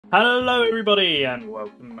Hello everybody and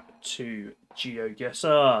welcome to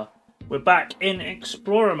Geoguessr. We're back in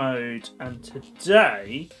Explorer mode and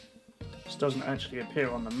today, this doesn't actually appear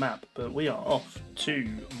on the map, but we are off to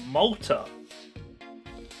Malta.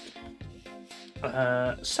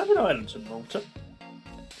 7 islands in Malta.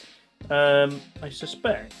 I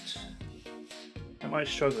suspect I might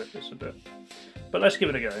struggle at this a bit, but let's give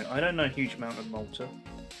it a go. I don't know a huge amount of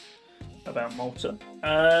about Malta.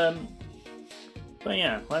 But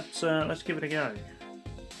yeah, let's give it a go.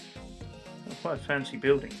 Quite a fancy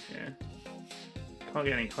building here. Can't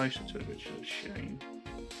get any closer to it, which is a shame.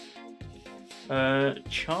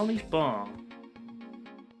 Charlie's Bar.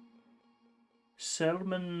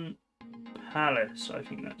 Selman Palace, I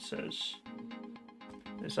think that says.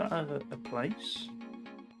 Is that a place?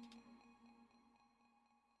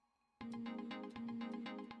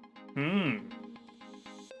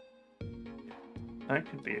 That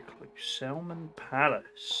could be a clue. Selman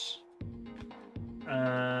Palace.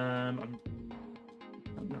 I'm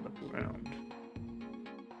gonna look around.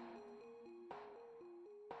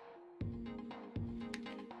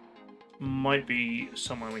 Might be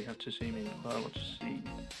somewhere we have to see meanwhile. Let's see.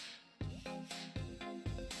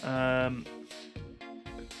 So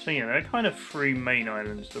yeah, there are kind of 3 main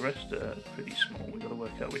islands. The rest are pretty small. We've got to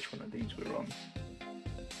work out which one of these we're on.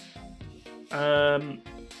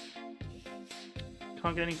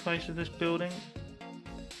 Can't get any closer to this building.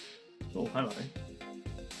 Oh, hello.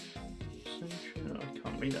 I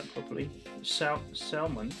can't read that properly.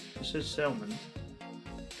 Selman. It says Selman.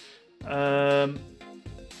 A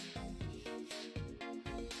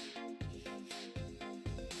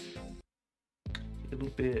little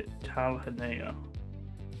bit Talhanea.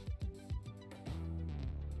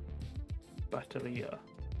 Battalia.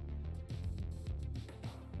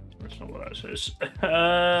 That's not what that says.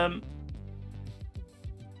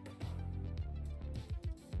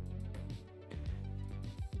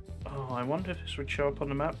 Oh, I wonder if this would show up on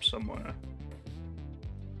the map somewhere.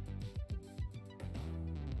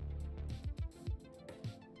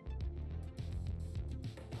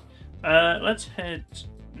 Let's head.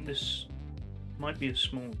 This might be a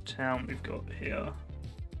small town we've got here.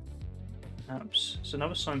 Perhaps it's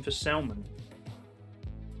another sign for Selman.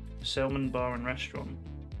 Selman Bar and Restaurant.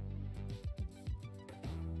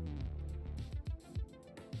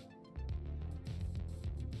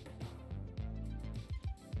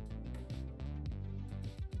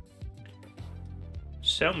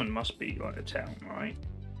 Selman must be like a town, right?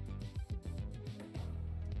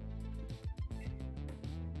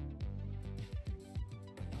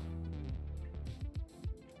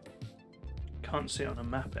 Can't see it on a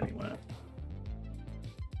map anywhere.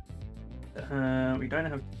 We don't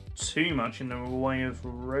have too much in the way of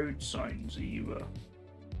road signs either.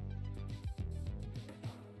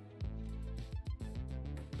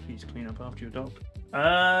 Please clean up after your dog.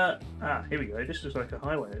 Here we go. This is like a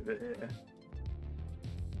highway over here.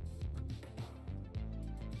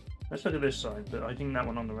 Let's look at this side, but I think that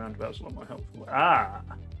one on the roundabout is a lot more helpful.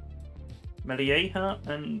 Melieha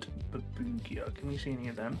and Babugia. Can we see any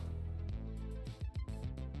of them?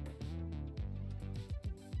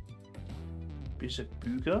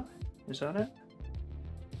 Bizabuga? Is that it?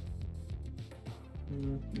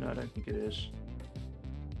 No, I don't think it is.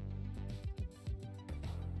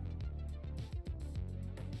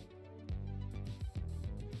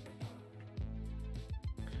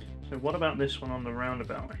 So what about this one on the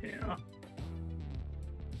roundabout here?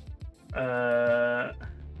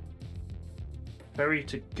 Ferry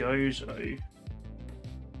to Gozo.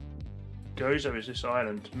 Gozo is this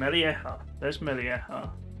island. Melieha. There's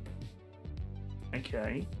Melieha.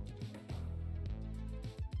 Okay.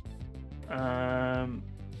 Can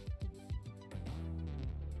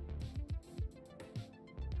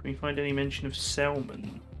we find any mention of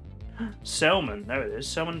Selman? Selman, there it is.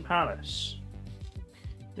 Selman Palace.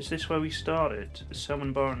 Is this where we started? The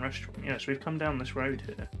Selman Bar and Restaurant. Yes, we've come down this road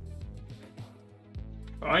here.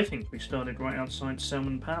 I think we started right outside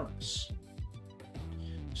Selman Palace.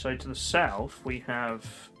 So to the south we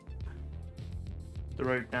have the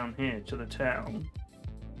road down here to the town.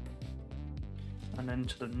 And then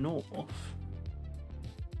to the north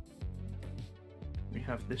we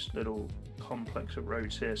have this little complex of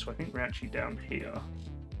roads here. So I think we're actually down here.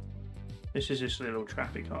 This is this little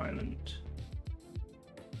traffic island.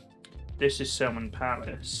 This is Selman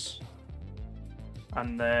Palace,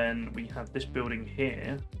 and then we have this building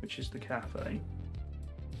here, which is the cafe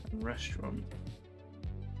and restaurant.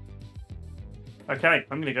 Okay,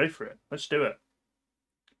 I'm going to go for it. Let's do it.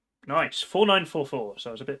 Nice, 4944,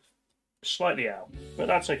 so I was a bit slightly out, but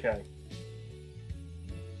that's okay.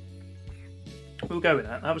 We'll go with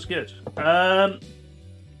that. That was good.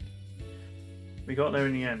 We got there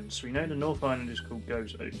in the end, so we know the North Island is called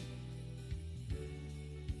Gozo.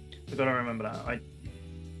 We've got to remember that.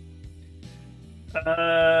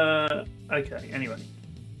 Okay, anyway.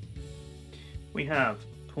 We have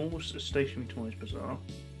Paul's Stationary Toys Bazaar.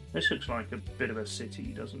 This looks like a bit of a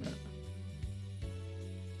city, doesn't it?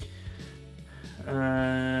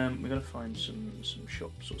 We've got to find some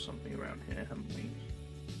shops or something around here, haven't we?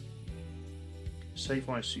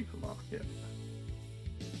 Safeway Supermarket.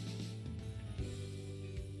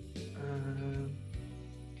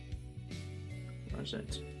 Where is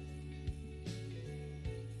it?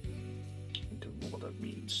 I don't know what that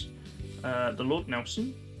means. The Lord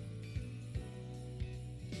Nelson.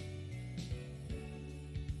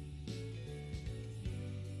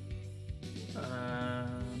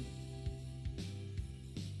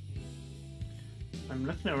 I'm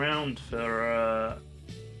looking around for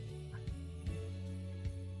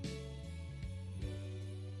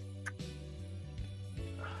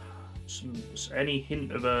any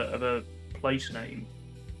hint of a place name.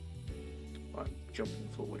 I'm jumping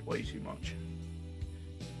forward way too much.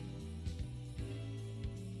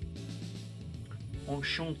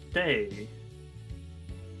 Enchanté.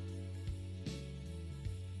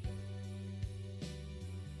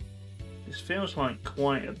 This feels like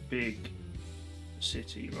quite a big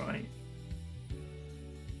city, right?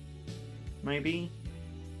 Maybe?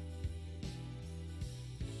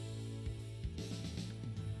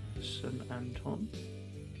 St. Anton?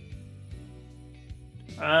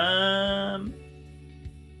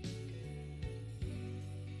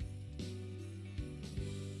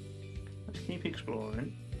 Let's keep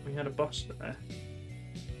exploring. We had a bus there.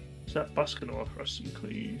 Is that bus going to offer us some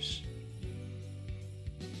clues?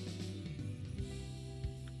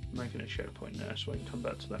 Making a checkpoint there so I can come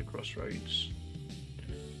back to that crossroads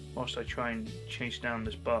whilst I try and chase down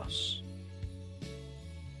this bus.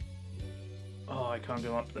 Oh, I can't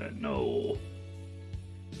go up there. No.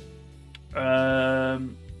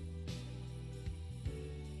 I'm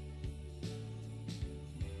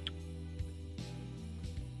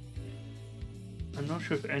not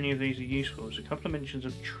sure if any of these are useful. There's a couple of mentions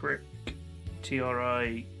of trick,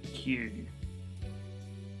 T-R-I-Q,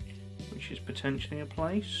 which is potentially a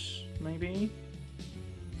place, maybe?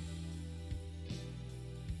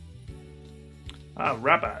 Ah,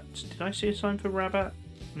 Rabat. Did I see a sign for Rabat?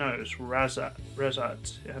 No, it was Razat.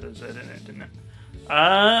 Razat. It had a Z in it, didn't it?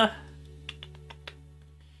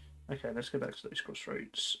 Okay, let's go back to those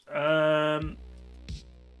crossroads. I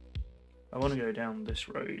want to go down this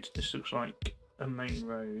road. This looks like a main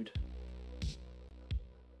road.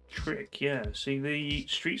 Trick, yeah. See, the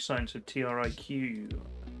street signs of TRIQ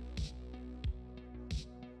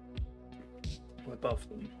above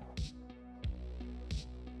them.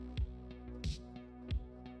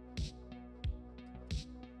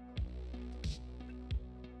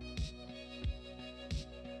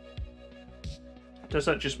 Does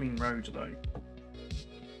that just mean road though?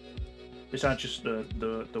 Is that just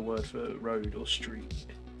the word for road or street?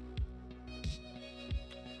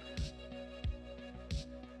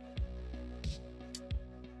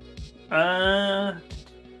 I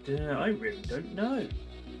really don't know.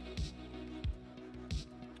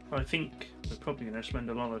 I think we're probably going to spend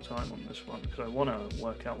a lot of time on this one because I want to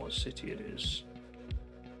work out what city it is.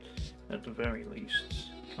 At the very least.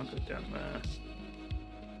 Can't go down there.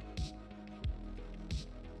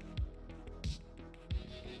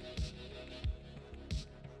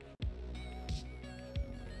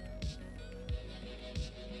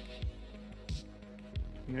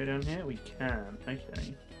 Can we go down here? We can.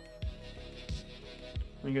 Okay.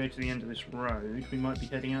 We go to the end of this road. We might be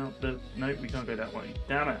heading out the... Nope, we can't go that way.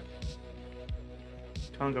 Damn it!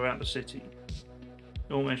 Can't go out the city.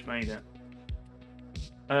 Almost made it.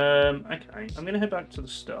 Okay, I'm going to head back to the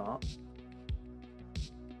start.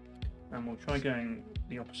 And we'll try going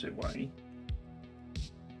the opposite way.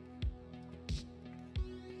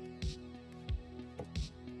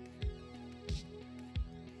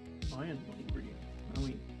 Iron Laundry. Are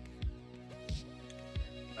we...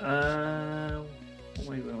 what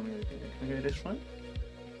way do we want to go? Can we go this way?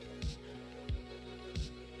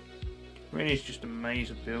 Really, it's just a maze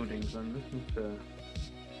of buildings. I'm looking for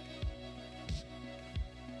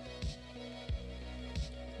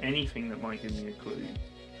anything that might give me a clue.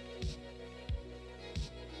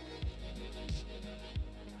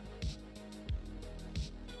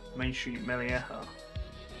 Main Street, Melieja.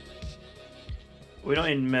 We're not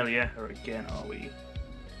in Melieja again, are we?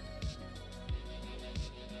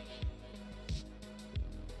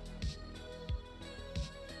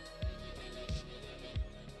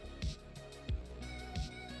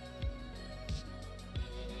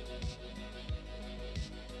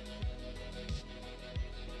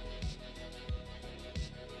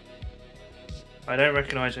 I don't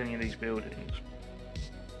recognise any of these buildings.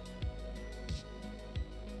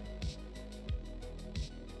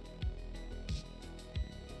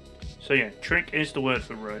 So yeah, trick is the word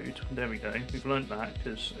for road. There we go. We've learnt that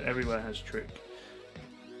because everywhere has trick.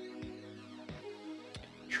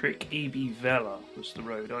 Trick EB Vela was the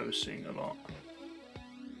road I was seeing a lot.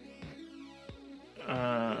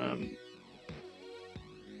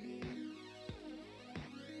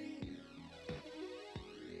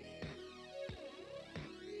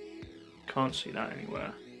 Can't see that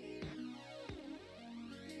anywhere.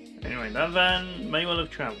 Anyway, that van may well have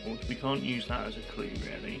travelled. We can't use that as a clue,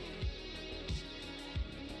 really.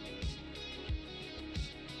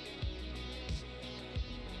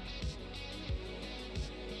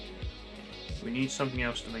 We need something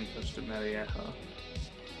else to link us to Malta.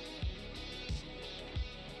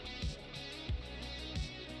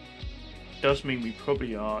 Does mean we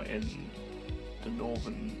probably are in the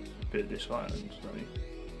northern bit of this island, though.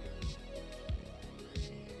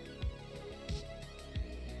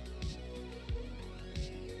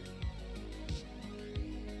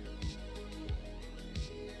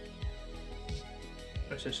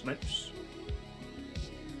 SS Lips.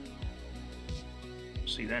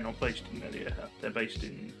 See, they're not based in Malta, they're based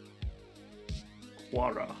in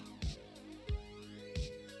Quara.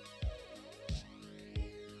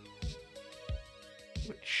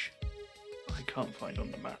 Which I can't find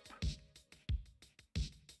on the map.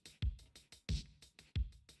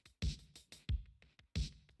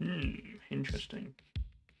 Interesting.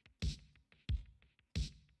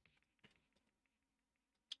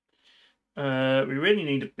 We really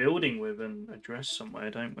need a building with an address somewhere,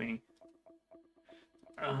 don't we?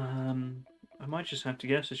 I might just have to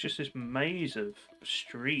guess. It's just this maze of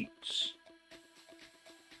streets.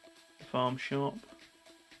 Farm shop.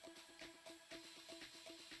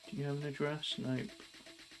 Do you have an address? Nope.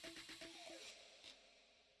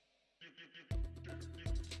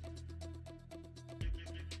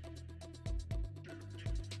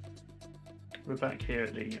 We're back here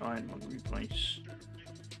at the Ironmongery place.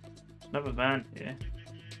 There's another van here.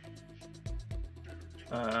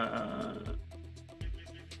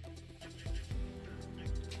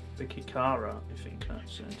 Bekikara, I think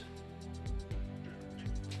that's it.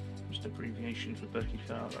 Just abbreviation for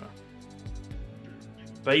Bekikara.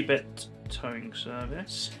 Babet towing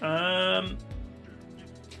service. I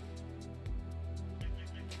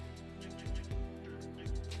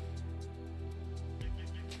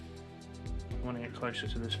want to get closer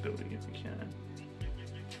to this building if we can.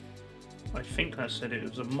 I think that said it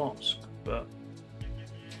was a mosque, but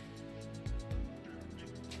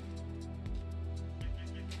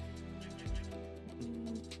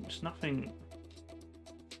it's nothing.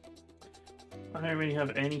 I don't really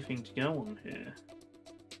have anything to go on here.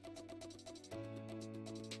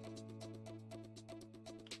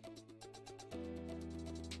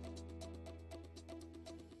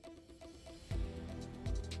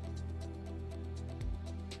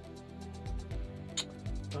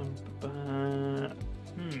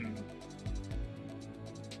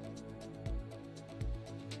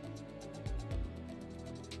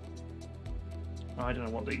 I don't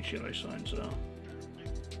know what these yellow signs are.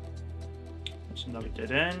 That's another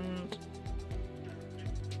dead end.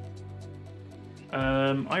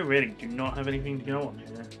 I really do not have anything to go on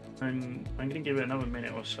here. I'm going to give it another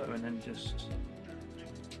minute or so and then just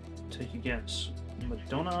take a guess.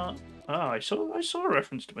 Madonna. Ah, I saw a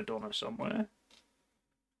reference to Madonna somewhere.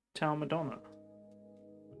 Town Madonna.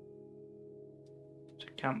 It's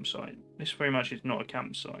a campsite. This very much is not a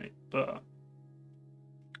campsite, but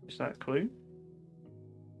is that a clue?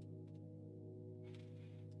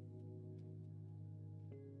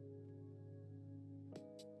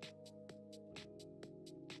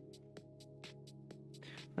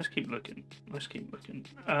 Let's keep looking. Let's keep looking.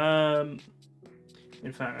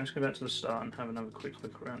 In fact, let's go back to the start and have another quick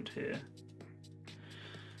look around here.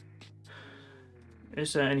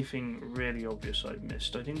 Is there anything really obvious I've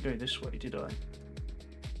missed? I didn't go this way, did I?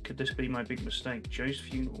 Could this be my big mistake? Joe's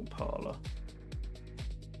funeral parlour.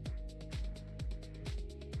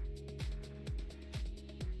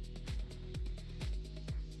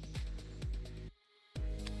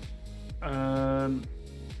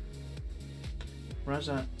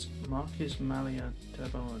 Razat Marquis Malia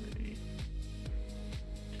Taboni.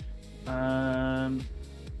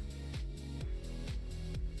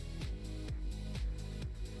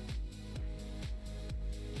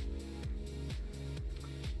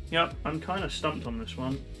 Yep, I'm kind of stumped on this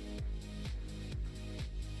one.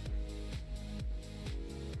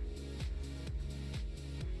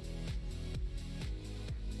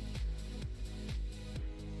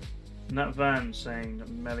 And that van saying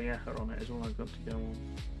Malta on it is all I've got to go on.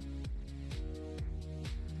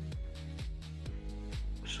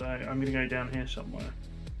 So I'm going to go down here somewhere.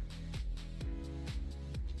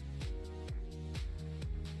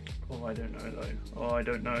 Oh, I don't know though. Oh, I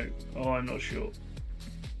don't know. Oh, I'm not sure.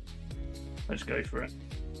 Let's go for it.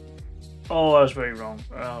 Oh, I was very wrong.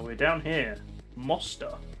 We're down here.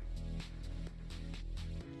 Mosta.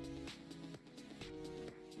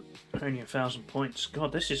 Only 1,000 points.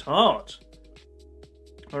 God, this is hard.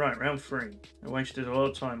 Alright, round 3. I wasted a lot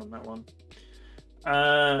of time on that one.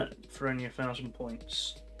 For only 1,000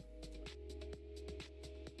 points.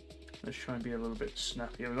 Let's try and be a little bit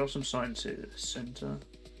snappier. We've got some signs here. Centre.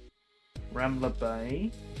 Rambler Bay.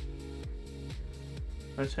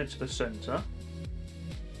 Let's head to the centre.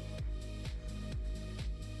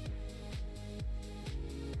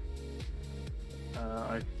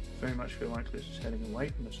 I very much feel like this is heading away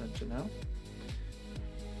from the centre now.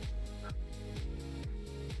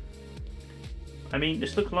 I mean,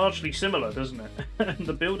 this looks largely similar, doesn't it?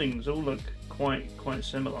 The buildings all look quite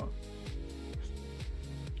similar.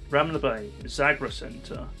 Rambler Bay, Zagra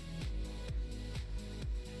Centre.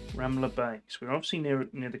 Rambler Bay. So we're obviously near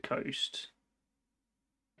the coast.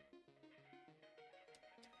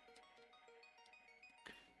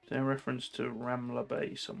 Is there a reference to Rambler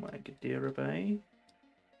Bay somewhere? Gadira Bay?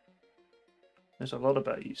 There's a lot of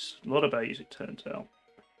bays. A lot of bays, it turns out.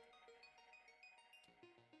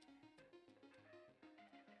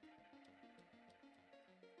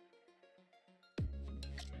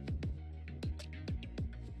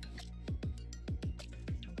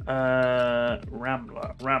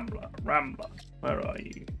 Rambler. Where are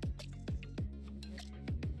you?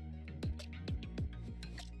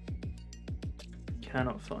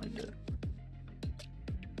 Cannot find it.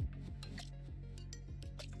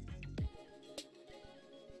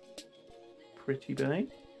 Pretty Bay.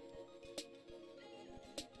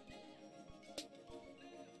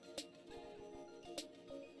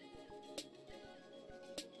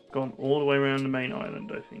 Gone all the way around the main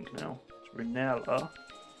island, I think now. It's Rinella.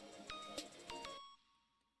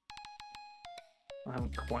 I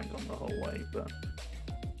haven't quite gone the whole way, but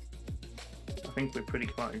I think we're pretty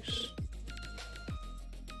close.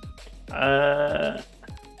 I'm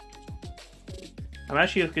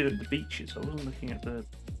actually looking at the beaches. I wasn't looking at the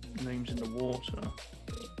names in the water.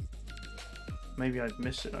 Maybe I've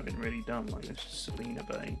missed it. I've been really dumb. Like this is Selena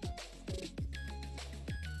Bay.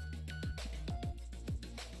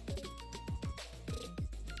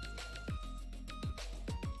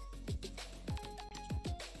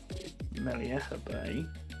 Malta Bay.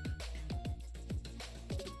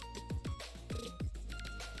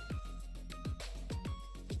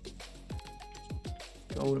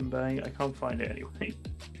 Golden Bay. I can't find it anyway.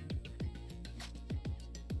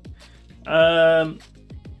 That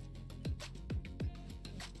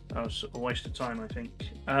was a waste of time, I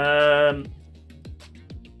think. Oh,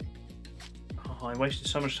 I wasted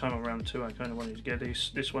so much time on round 2. I kind of wanted to get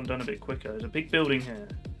this one done a bit quicker. There's a big building here.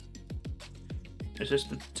 Is this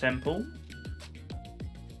the temple?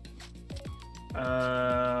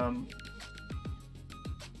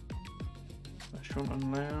 Restaurant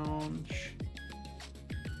and lounge.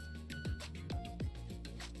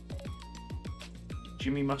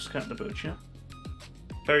 Jimmy Muscat the Butcher.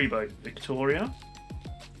 Ferry boat, Victoria.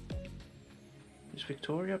 Is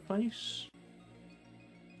Victoria a place?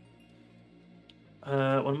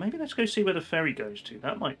 Well, maybe let's go see where the ferry goes to.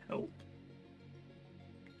 That might help.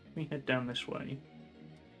 Let me head down this way.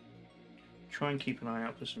 Try and keep an eye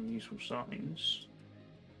out for some useful signs.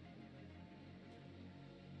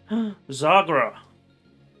 Zagra.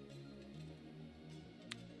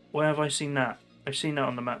 Where have I seen that? I've seen that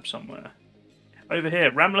on the map somewhere. Over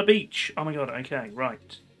here, Rambler Beach. Oh my god, okay,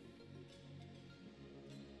 right.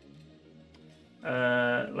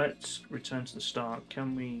 Let's return to the start.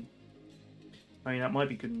 Can we... I mean, that might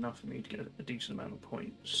be good enough for me to get a decent amount of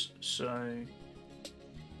points. So...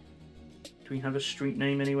 Do we have a street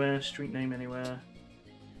name anywhere? Street name anywhere?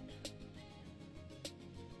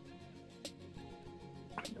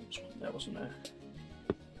 There wasn't there.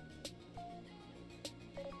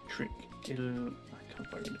 Trick. I can't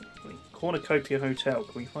find it. Cornucopia Hotel.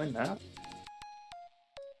 Can we find that?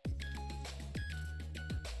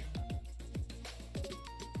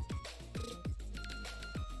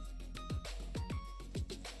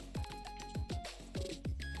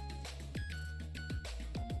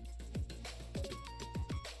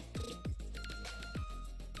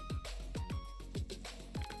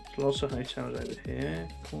 Lots of hotels over here.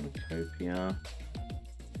 Cornucopia.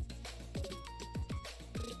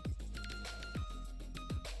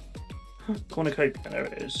 Cornucopia, there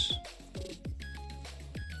it is.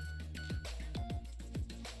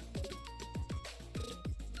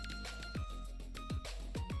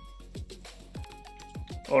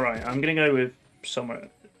 Alright, I'm going to go with somewhere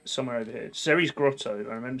over here. Zeri's Grotto.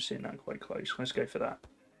 I remember seeing that quite close. Let's go for that.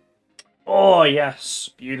 Oh, yes.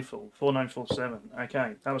 Beautiful. 4947.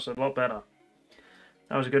 Okay, that was a lot better.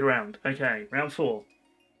 That was a good round. Okay, round 4.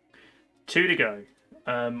 2 to go.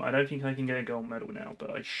 I don't think I can get a gold medal now, but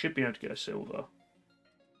I should be able to get a silver.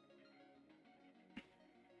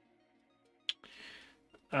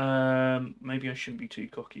 Maybe I shouldn't be too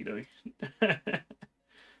cocky, though.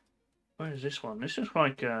 Where is this one? This is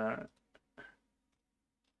like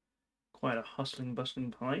quite a hustling,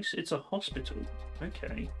 bustling place. It's a hospital.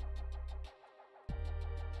 Okay.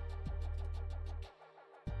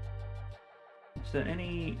 Is there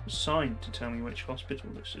any sign to tell me which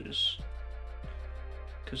hospital this is?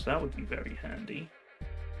 Because that would be very handy.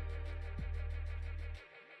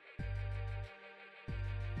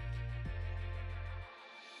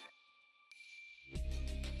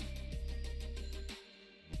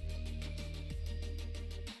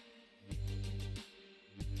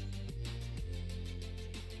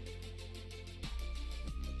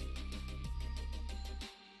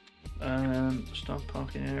 Start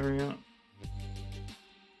parking area.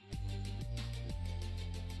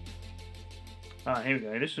 Ah, here we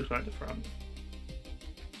go. This looks like the front.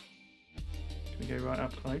 Can we go right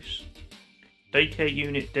up close? Daycare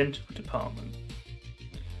unit, dental department.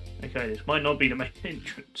 Okay, this might not be the main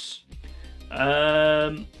entrance.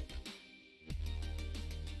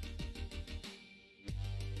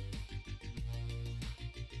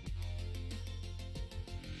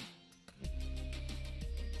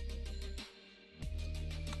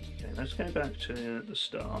 Let's go back to the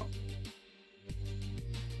start.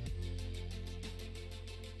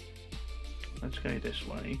 Let's go this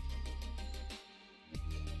way.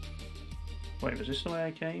 Wait, was this the way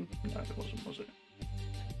I came? No, it wasn't, was it?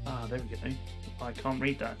 Ah, there we go. I can't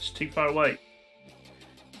read that. It's too far away.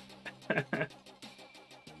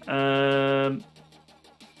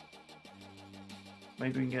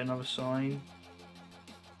 Maybe we can get another sign.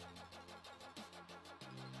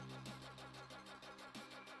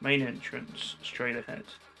 Main entrance, straight ahead.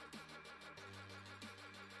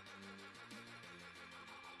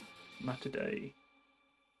 Malta Day.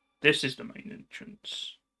 This is the main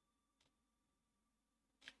entrance.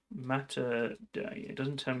 Malta Day. It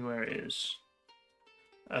doesn't tell me where it is.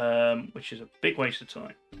 Which is a big waste of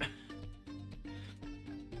time.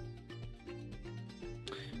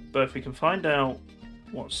 But if we can find out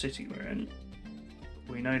what city we're in,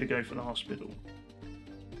 we know to go for the hospital.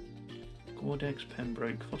 Gordex,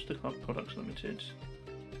 Pembroke, Foster Club Products Limited.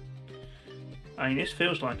 I mean, this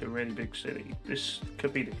feels like a really big city. This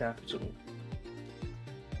could be the capital.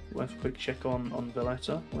 We'll have a quick check on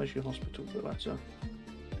Valletta. Where's your hospital, Valletta?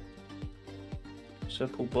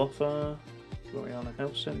 Serpol Boffa, Gloriana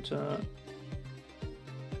Health Centre.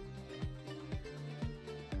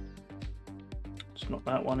 It's not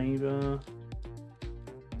that one either.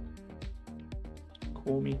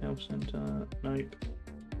 Cormy Health Centre. Nope.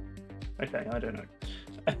 Okay, I don't know.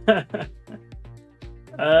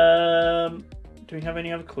 Do we have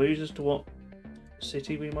any other clues as to what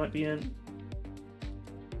city we might be in?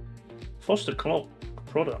 Foster Club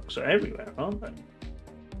products are everywhere, aren't they?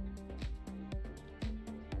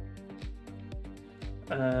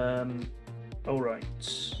 Alright.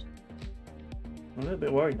 I'm a little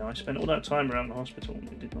bit worried now. I spent all that time around the hospital and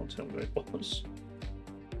it did not tell me where it was.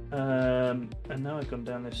 And now I've gone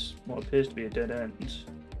down this, what appears to be a dead end.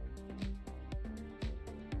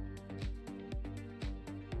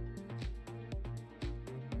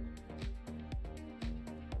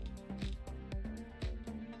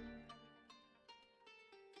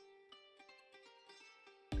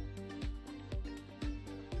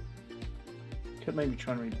 Could maybe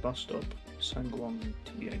try and read the bus stop. Sangwon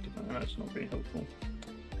to the 85. That's not very helpful.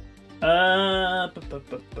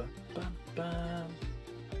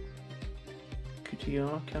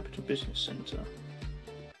 Kutiar Capital Business Centre.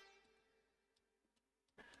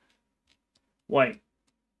 Wait,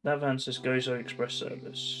 that van says Gozo Express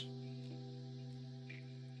Service.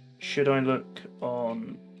 Should I look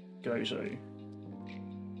on Gozo?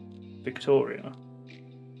 Victoria.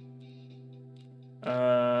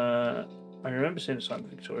 I remember seeing a sign for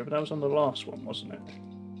Victoria, but that was on the last one, wasn't it?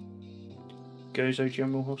 Gozo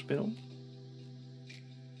General Hospital.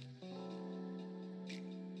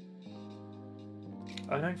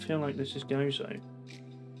 I don't feel like this is Gozo.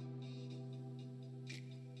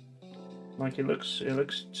 Like it looks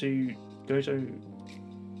too Gozo.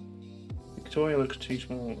 Victoria looks too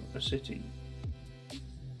small a city.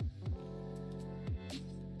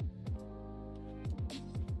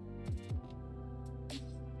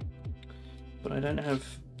 But I don't have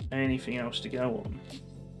anything else to go on.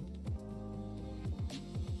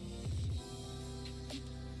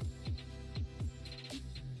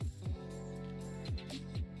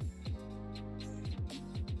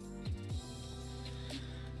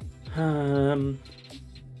 Alright,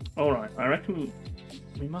 I reckon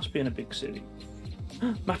we must be in a big city.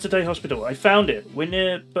 Malta Day Hospital, I found it! We're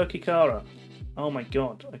near Burkikara. Oh my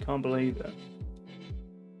god, I can't believe it.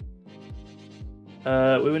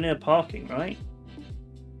 We were near parking, right?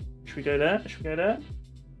 Should we go there? Should we go there?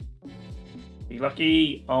 Be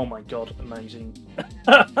lucky! Oh my god, amazing.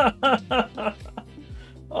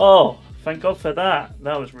 Oh, thank god for that.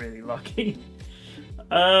 That was really lucky.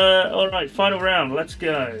 Alright, final round. Let's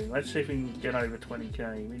go. Let's see if we can get over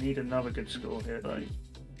 20k. We need another good score here, though.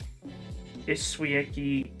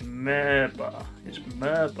 Iswieki Merba. Is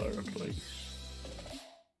Merba a place?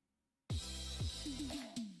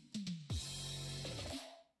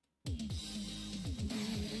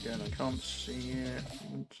 Again, I can't see it.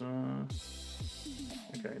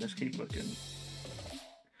 Okay, let's keep looking.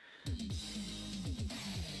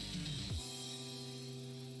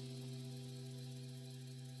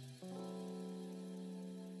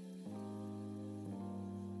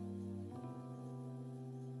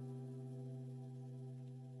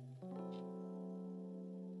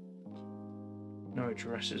 No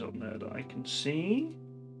addresses on there that I can see.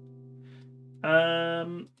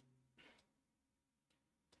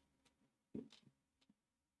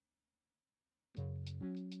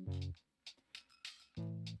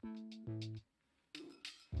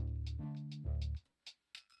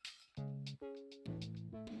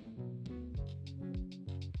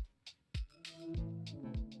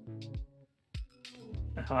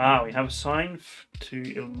 We have a sign to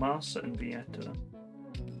Ilmasa and Vieta.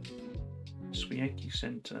 Swieki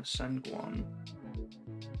Center, Sanguan.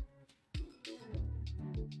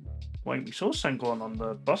 Wait, we saw Sanguan on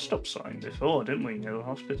the bus stop sign before, didn't we, near the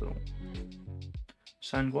hospital?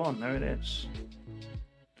 Sanguan, there it is.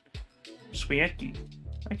 Swieki.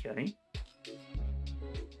 Okay.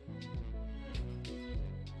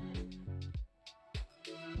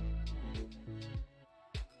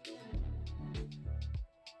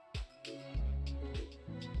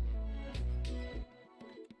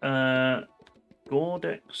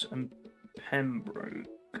 Gordex and Pembroke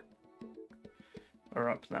are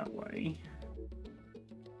up that way.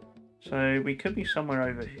 So we could be somewhere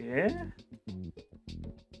over here.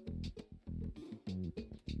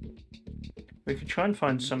 We could try and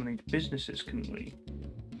find some of these businesses, couldn't we?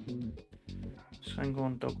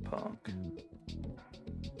 Sanguan Dog Park.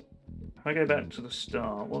 If I go back to the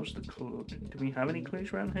start, what was the clue? Do we have any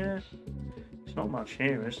clues around here? There's not much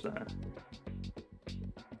here, is there?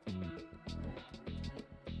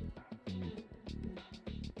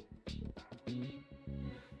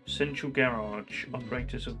 Central Garage,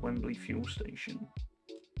 operators of Wembley Fuel Station.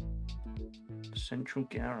 Central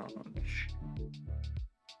Garage.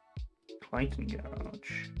 Clayton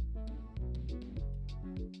Garage.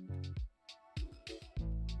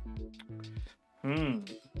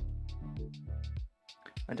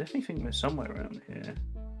 I definitely think we're somewhere around here.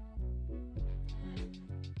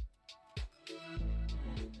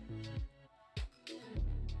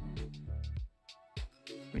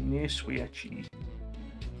 We're near Swieci.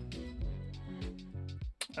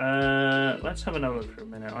 Let's have another look for a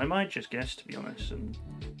minute. I might just guess, to be honest, and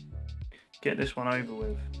get this one over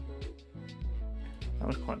with. That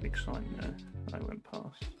was quite a big sign there I went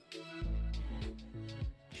past.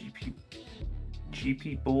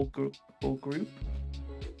 GP Ball Group.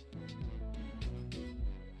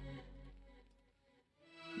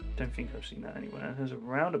 Don't think I've seen that anywhere. There's a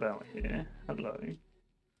roundabout here. Hello.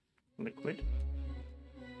 Liquid.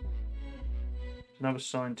 Another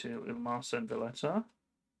sign to Ilmasa and Valletta.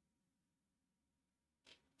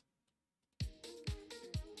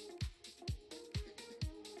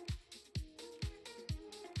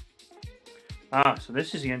 Ah, so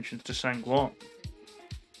this is the entrance to Sanguan.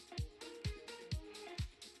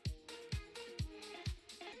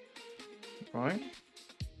 Right.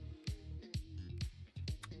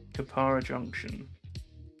 Kapara Junction.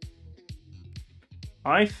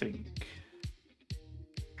 I think...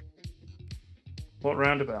 What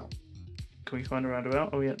roundabout? Can we find a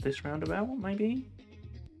roundabout? Oh yeah, this roundabout, maybe?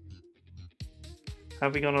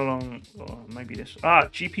 Have we gone along... Oh, maybe this... Ah,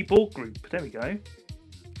 GP Ball Group. There we go.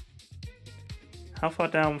 How far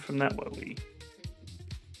down from that were we?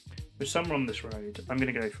 There's somewhere on this road. I'm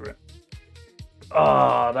going to go for it.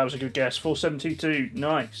 Ah, that was a good guess. 4722.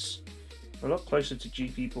 Nice. We're a lot closer to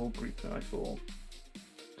GP Ball Group than I thought.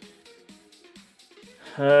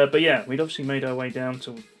 But yeah, we'd obviously made our way down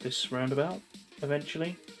to this roundabout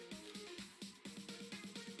eventually.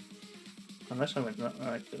 Unless I went that,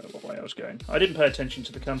 I don't know what way I was going. I didn't pay attention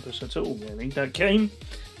to the compass at all, really, that game.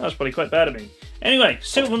 That was probably quite bad of me. Anyway,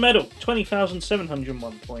 silver medal,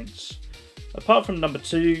 20,701 points. Apart from number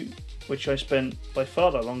 2, which I spent by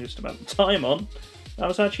far the longest amount of time on, that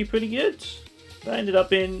was actually pretty good. That ended up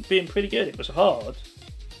being pretty good. It was hard,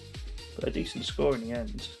 but a decent score in the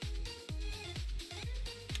end.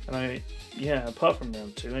 And yeah, apart from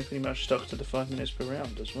round 2, I pretty much stuck to the 5 minutes per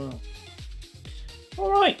round as well.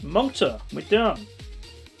 Alright, Malta, we're done.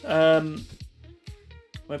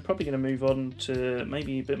 We're probably going to move on to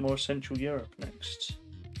maybe a bit more Central Europe next.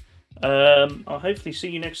 I'll hopefully see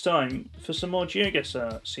you next time for some more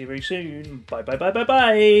Geoguessr. See you very soon. Bye bye bye bye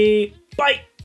bye. Bye!